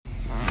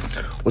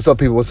What's up,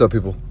 people? What's up,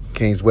 people?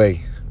 King's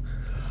Way.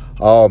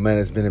 Oh, man,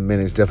 it's been a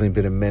minute. It's definitely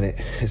been a minute.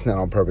 It's not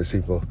on purpose,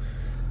 people.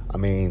 I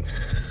mean,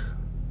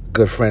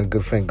 good friend,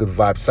 good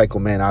vibe, psycho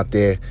man out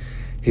there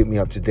hit me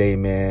up today,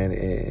 man,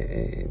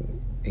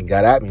 and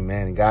got at me,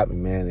 man, and got me,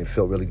 man. It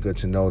felt really good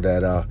to know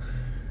that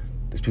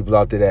there's people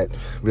out there that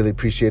really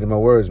appreciated my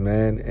words,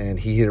 man, and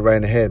he hit it right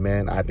in the head,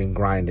 man. I've been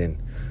grinding,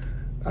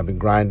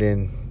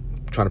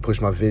 trying to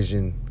push my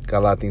vision, got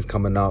a lot of things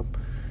coming up,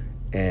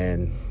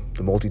 and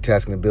the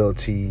multitasking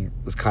ability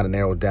was kind of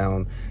narrowed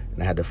down,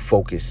 and I had to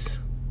focus.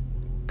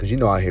 Because you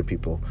know out here,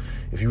 people,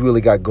 if you really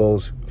got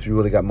goals, if you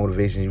really got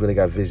motivation, you really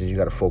got vision, you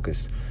got to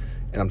focus.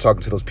 And I'm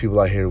talking to those people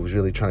out here who was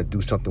really trying to do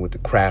something with the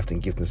craft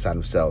and gift inside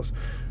themselves.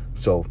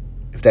 So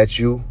if that's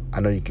you, I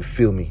know you can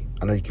feel me.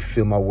 I know you can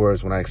feel my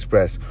words when I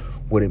express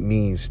what it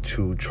means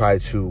to try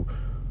to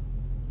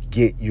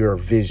get your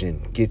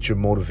vision, get your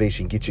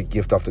motivation, get your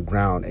gift off the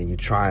ground, and you're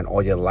trying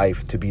all your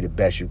life to be the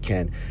best you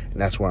can.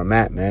 And that's where I'm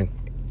at, man.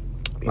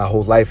 My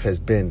whole life has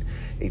been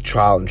a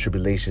trial and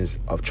tribulations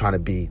of trying to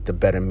be the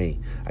better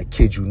me. I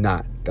kid you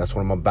not. That's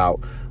what I'm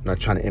about. I'm not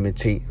trying to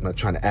imitate. I'm not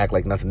trying to act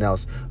like nothing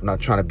else. I'm not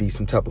trying to be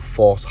some type of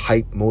false,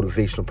 hype,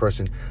 motivational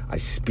person. I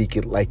speak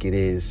it like it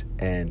is.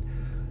 And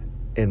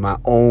in my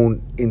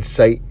own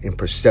insight and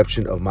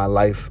perception of my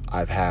life,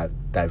 I've had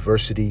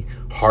diversity,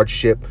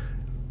 hardship,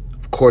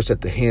 of course,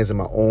 at the hands of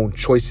my own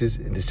choices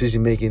and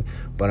decision making.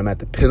 But I'm at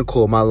the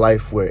pinnacle of my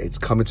life where it's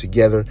coming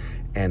together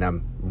and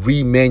I'm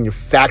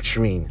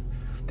remanufacturing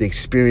the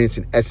experience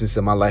and essence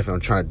of my life, and I'm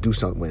trying to do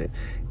something with it.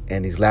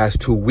 And these last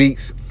 2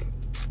 weeks,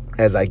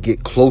 as I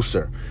get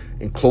closer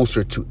and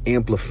closer to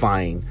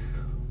amplifying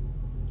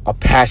a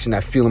passion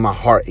I feel in my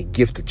heart, a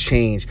gift of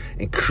change,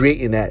 and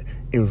creating that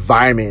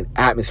environment and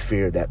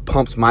atmosphere that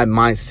pumps my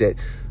mindset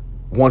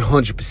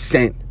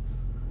 100%,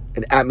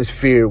 an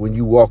atmosphere when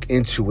you walk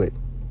into it,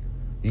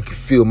 you can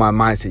feel my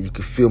mindset, you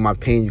can feel my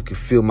pain, you can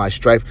feel my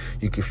strife,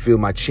 you can feel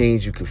my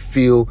change, you can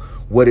feel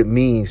what it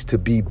means to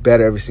be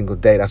better every single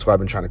day. That's what I've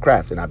been trying to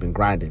craft, and I've been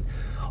grinding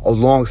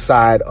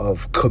alongside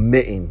of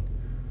committing,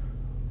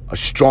 a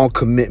strong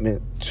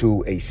commitment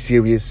to a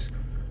serious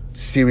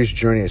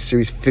journey, a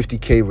serious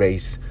 50K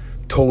race,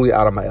 totally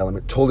out of my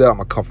element, totally out of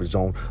my comfort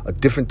zone, a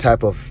different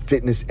type of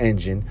fitness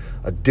engine,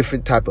 a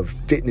different type of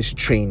fitness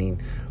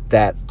training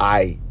that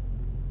I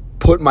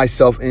put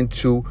myself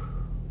into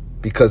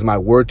because my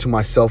word to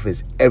myself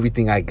is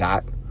everything I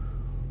got.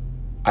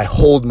 I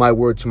hold my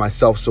word to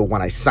myself, so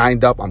when I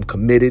signed up, I'm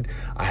committed.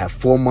 I have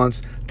 4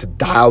 months to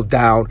dial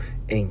down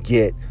and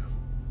get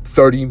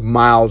 30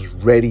 miles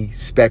ready,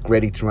 spec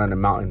ready to run the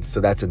mountain.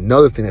 So that's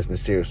another thing that's been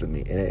serious with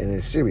me, and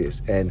it's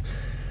serious. And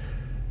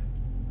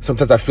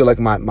sometimes I feel like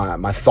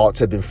my thoughts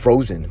have been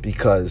frozen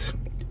because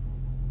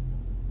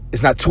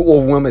it's not too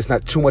overwhelming, it's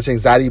not too much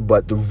anxiety,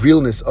 but the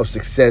realness of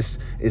success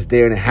is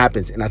there and it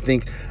happens. And I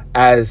think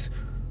as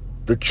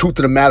the truth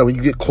of the matter, when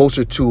you get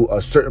closer to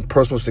a certain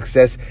personal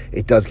success,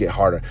 it does get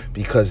harder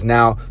because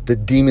now the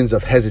demons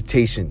of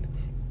hesitation,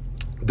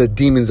 the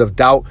demons of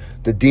doubt,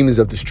 the demons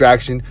of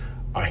distraction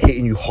are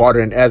hitting you harder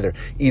than ever.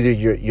 Either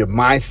your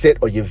mindset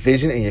or your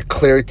vision and your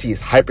clarity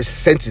is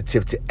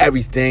hypersensitive to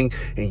everything,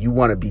 and you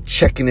want to be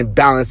checking and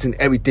balancing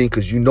everything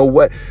because you know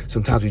what?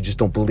 Sometimes we just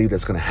don't believe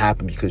that's going to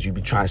happen because you've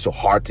been trying so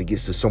hard to get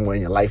to somewhere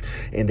in your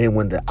life. And then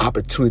when the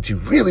opportunity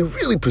really,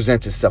 really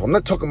presents itself, I'm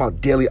not talking about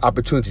daily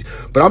opportunities,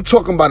 but I'm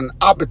talking about an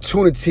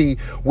opportunity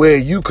where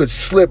you could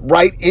slip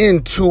right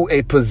into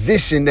a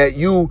position that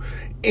you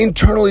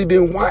internally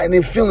been wanting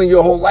and feeling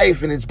your whole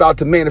life, and it's about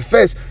to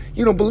manifest.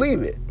 You don't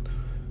believe it.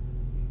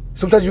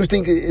 Sometimes you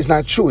think it's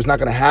not true, it's not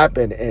going to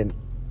happen, and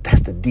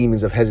that's the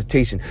demons of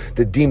hesitation,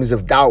 the demons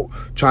of doubt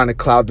trying to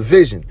cloud the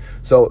vision.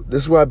 So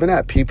this is where I've been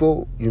at,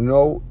 people, you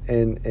know,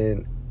 and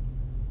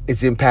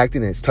it's impacting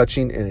and it's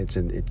touching and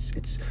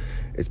it's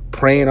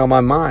preying on my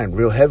mind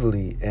real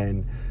heavily.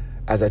 And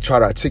as I try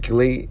to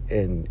articulate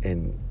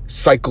and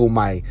cycle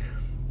my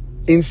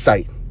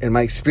insight and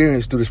my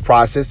experience through this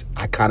process,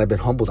 I kind of been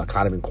humbled, I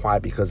kind of been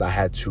quiet because I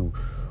had to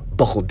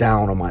buckle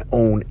down on my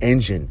own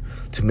engine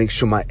to make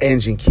sure my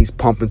engine keeps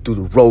pumping through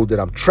the road that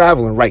I'm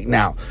traveling right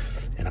now.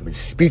 And I've been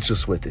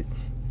speechless with it.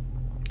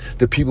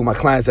 The people, my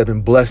clients have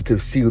been blessed to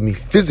see with me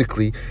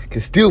physically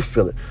can still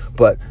feel it.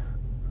 But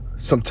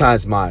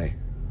sometimes my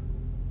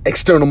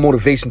external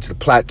motivation to the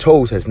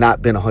plateaus has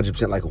not been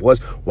 100% like it was.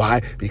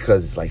 Why?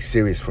 Because it's like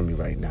serious for me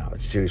right now.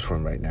 It's serious for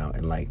me right now.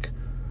 And like,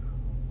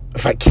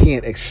 if I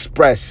can't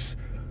express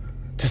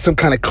to some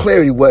kind of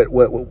clarity what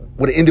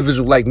an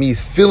individual like me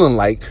is feeling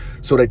like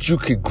so that you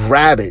could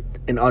grab it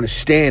and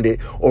understand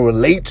it or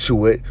relate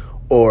to it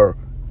or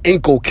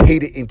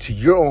inculcate it into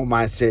your own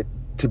mindset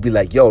to be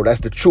like, yo,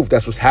 that's the truth.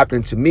 That's what's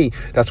happening to me.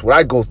 That's what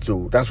I go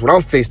through. That's what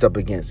I'm faced up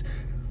against.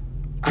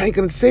 I ain't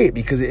going to say it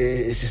because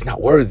it's just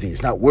not worthy.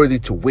 It's not worthy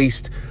to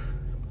waste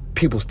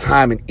people's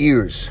time and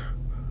ears.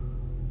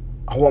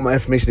 I want my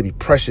information to be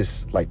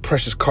precious, like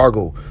precious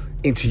cargo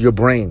into your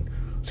brain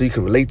so you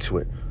can relate to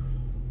it.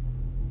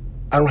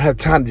 I don't have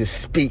time to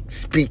just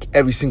speak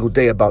every single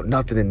day about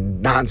nothing and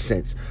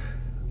nonsense.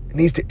 It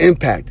needs to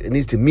impact. It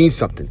needs to mean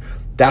something.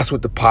 That's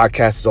what the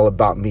podcast is all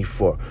about me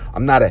for.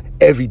 I'm not an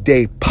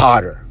everyday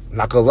potter. I'm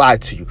not going to lie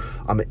to you.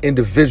 I'm an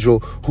individual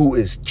who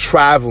is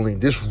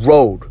traveling this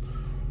road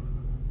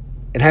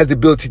and has the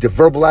ability to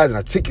verbalize and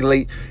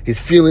articulate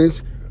his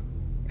feelings,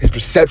 his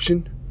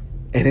perception,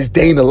 and his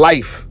day in the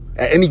life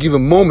at any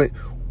given moment.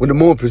 When the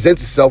moment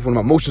presents itself, when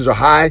my emotions are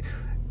high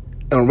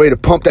and I'm ready to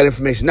pump that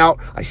information out,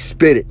 I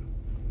spit it.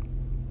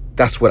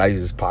 That's what I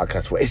use this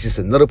podcast for. It's just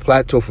another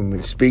plateau for me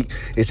to speak.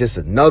 It's just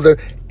another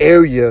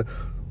area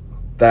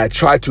that I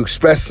try to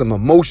express some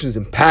emotions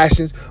and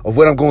passions of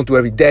what I'm going through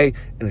every day,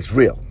 and it's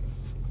real.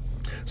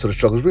 So the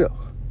struggle's real.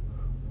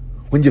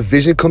 When your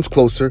vision comes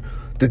closer,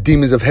 the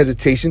demons of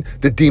hesitation,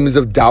 the demons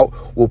of doubt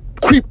will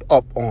creep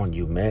up on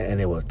you, man, and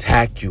they will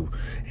attack you.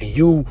 And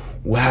you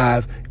will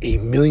have a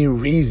million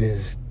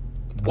reasons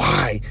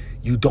why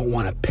you don't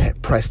want to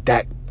press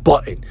that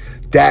button,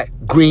 that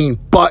green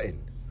button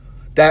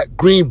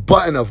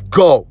of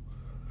go.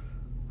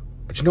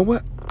 But you know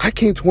what? I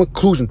came to one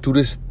conclusion through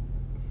this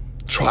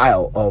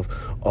trial of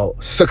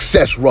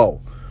success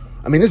row.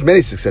 I mean, there's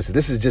many successes.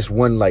 This is just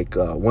one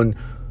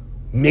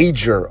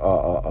major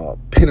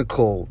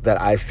pinnacle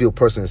that I feel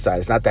personally inside.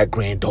 It's not that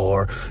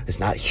grandeur. It's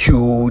not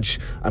huge.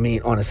 I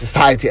mean, on a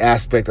society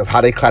aspect of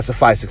how they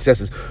classify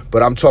successes.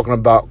 But I'm talking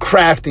about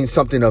crafting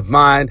something of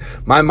mine,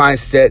 my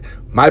mindset,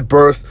 my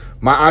birth,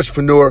 my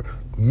entrepreneur,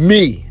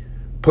 me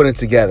putting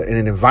together in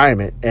an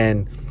environment,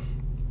 and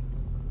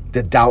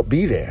the doubt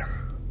be there.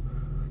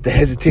 The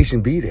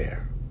hesitation be there.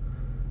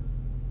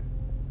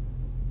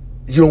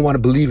 You don't want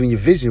to believe in your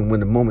vision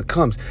when the moment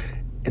comes.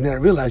 And then I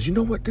realized, you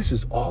know what? This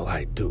is all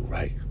I do,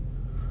 right?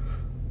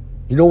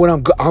 You know what?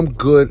 I'm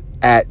good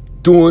at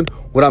doing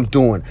what I'm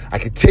doing. I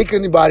can take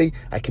anybody.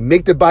 I can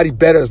make their body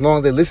better as long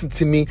as they listen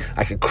to me.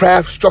 I can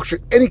craft, structure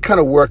any kind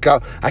of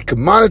workout. I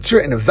can monitor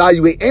and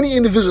evaluate any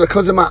individual that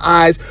comes in my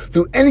eyes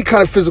through any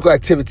kind of physical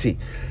activity.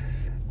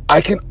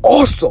 I can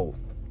also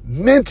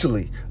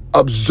mentally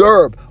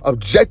observe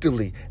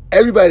objectively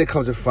everybody that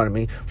comes in front of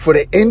me for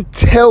the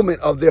entailment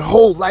of their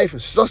whole life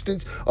and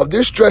sustenance of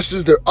their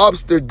stresses, their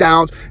ups, their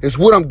downs is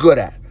what I'm good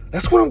at.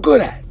 That's what I'm good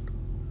at.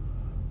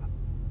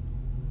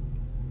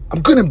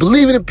 I'm good at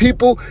believing in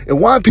people and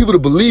wanting people to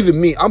believe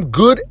in me. I'm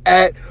good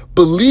at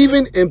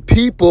believing in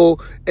people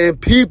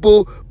and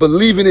people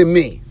believing in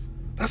me.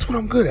 That's what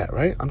I'm good at,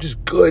 right? I'm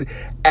just good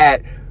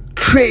at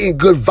creating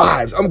good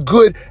vibes. I'm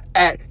good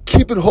at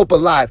keeping hope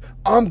alive.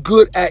 I'm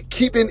good at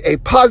keeping a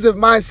positive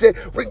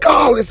mindset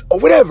regardless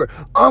of whatever.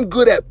 I'm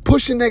good at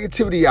pushing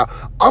negativity out.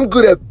 I'm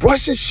good at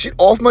brushing shit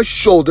off my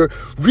shoulder,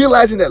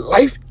 realizing that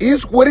life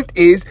is what it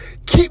is.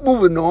 Keep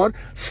moving on.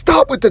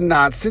 Stop with the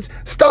nonsense.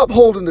 Stop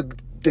holding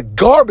the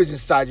garbage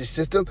inside your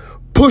system.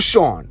 Push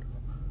on.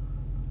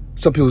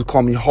 Some people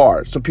call me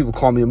hard. Some people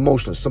call me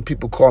emotional. Some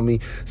people call me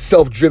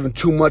self-driven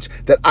too much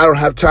that I don't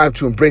have time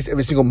to embrace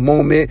every single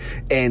moment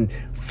and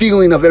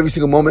feeling of every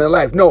single moment in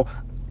life. No,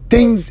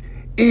 things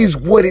is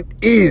what it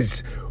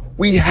is.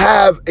 We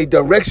have a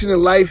direction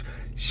in life.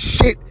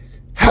 Shit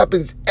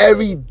happens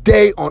every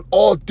day on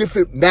all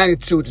different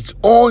magnitudes. It's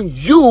on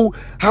you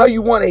how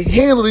you want to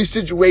handle these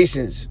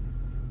situations.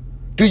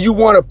 Do you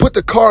want to put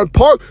the car in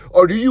park,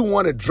 or do you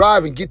want to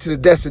drive and get to the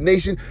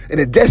destination? And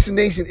the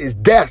destination is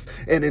death.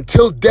 And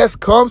until death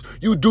comes,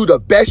 you do the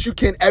best you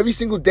can every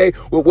single day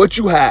with what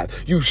you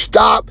have. You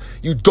stop.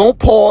 You don't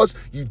pause.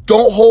 You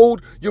don't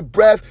hold your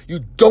breath. You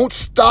don't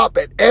stop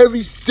at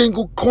every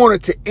single corner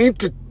to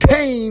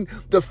entertain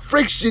the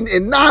friction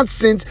and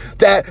nonsense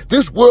that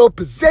this world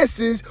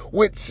possesses,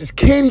 which is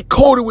candy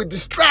coated with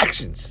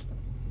distractions.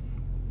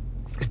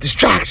 It's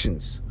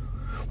distractions.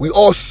 We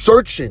all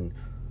searching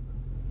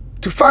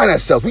to find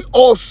ourselves. We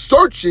all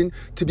searching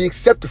to be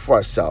accepted for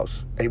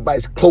ourselves.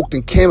 Everybody's cloaked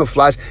in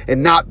camouflage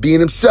and not being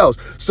themselves.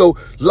 So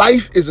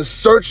life is a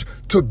search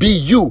to be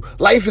you.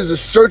 Life is a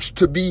search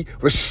to be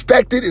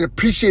respected and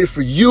appreciated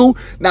for you,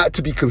 not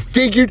to be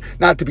configured,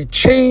 not to be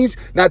changed,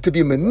 not to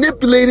be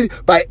manipulated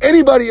by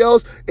anybody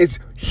else. It's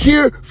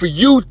here for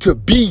you to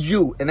be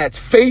you. And that's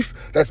faith,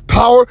 that's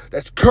power,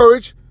 that's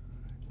courage.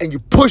 And you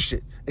push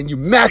it and you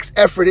max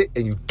effort it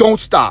and you don't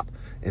stop.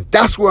 And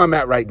that's where I'm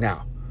at right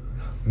now.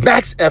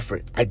 Max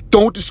effort. I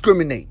don't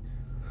discriminate.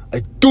 I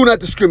do not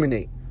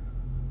discriminate.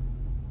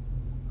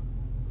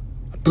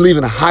 I believe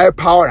in a higher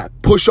power and I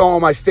push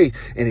on my faith.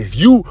 And if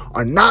you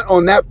are not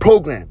on that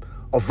program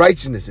of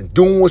righteousness and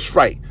doing what's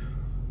right,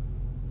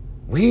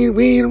 we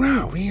ain't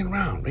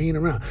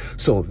around.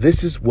 So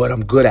this is what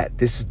I'm good at.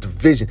 This is the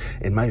vision.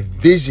 And my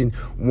vision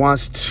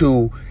wants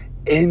to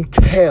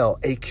entail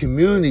a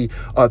community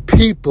of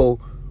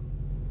people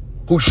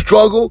who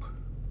struggle,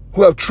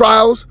 who have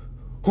trials,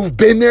 who've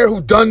been there,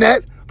 who've done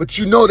that, but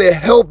you know they're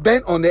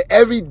hell-bent on their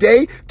every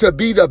day to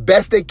be the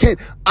best they can.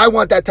 I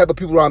want that type of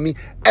people around me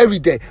every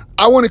day.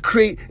 I want to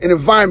create an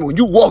environment. When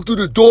you walk through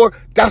the door,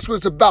 that's what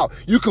it's about.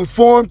 You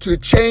conform to the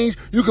change.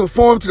 You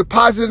conform to the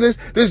positiveness.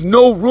 There's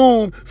no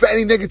room for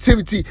any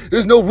negativity.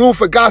 There's no room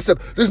for gossip.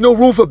 There's no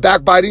room for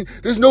backbiting.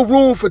 There's no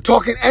room for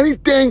talking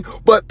anything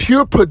but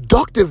pure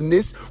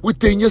productiveness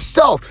within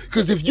yourself.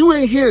 Because if you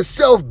ain't here to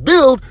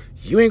self-build,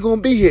 you ain't going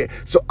to be here.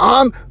 So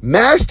I'm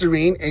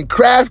mastering and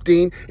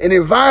crafting an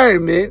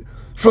environment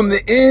from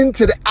the in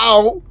to the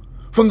out,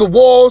 from the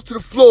walls to the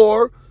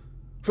floor,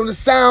 from the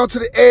sound to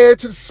the air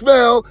to the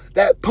smell,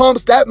 that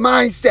pumps that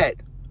mindset.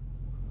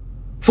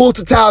 Full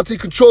totality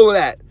control of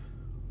that.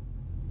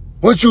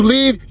 Once you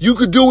leave, you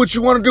can do what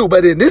you want to do.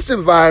 But in this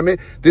environment,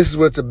 this is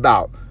what it's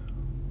about.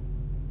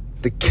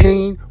 The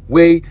Kane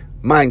Way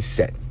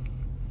mindset.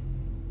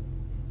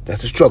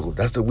 That's the struggle.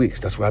 That's the weeks.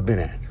 That's where I've been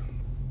at.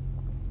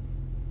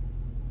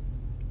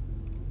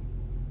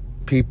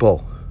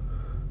 People,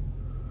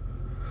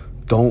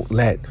 don't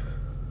let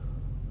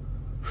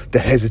the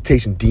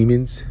hesitation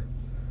demons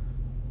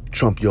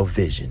trump your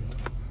vision.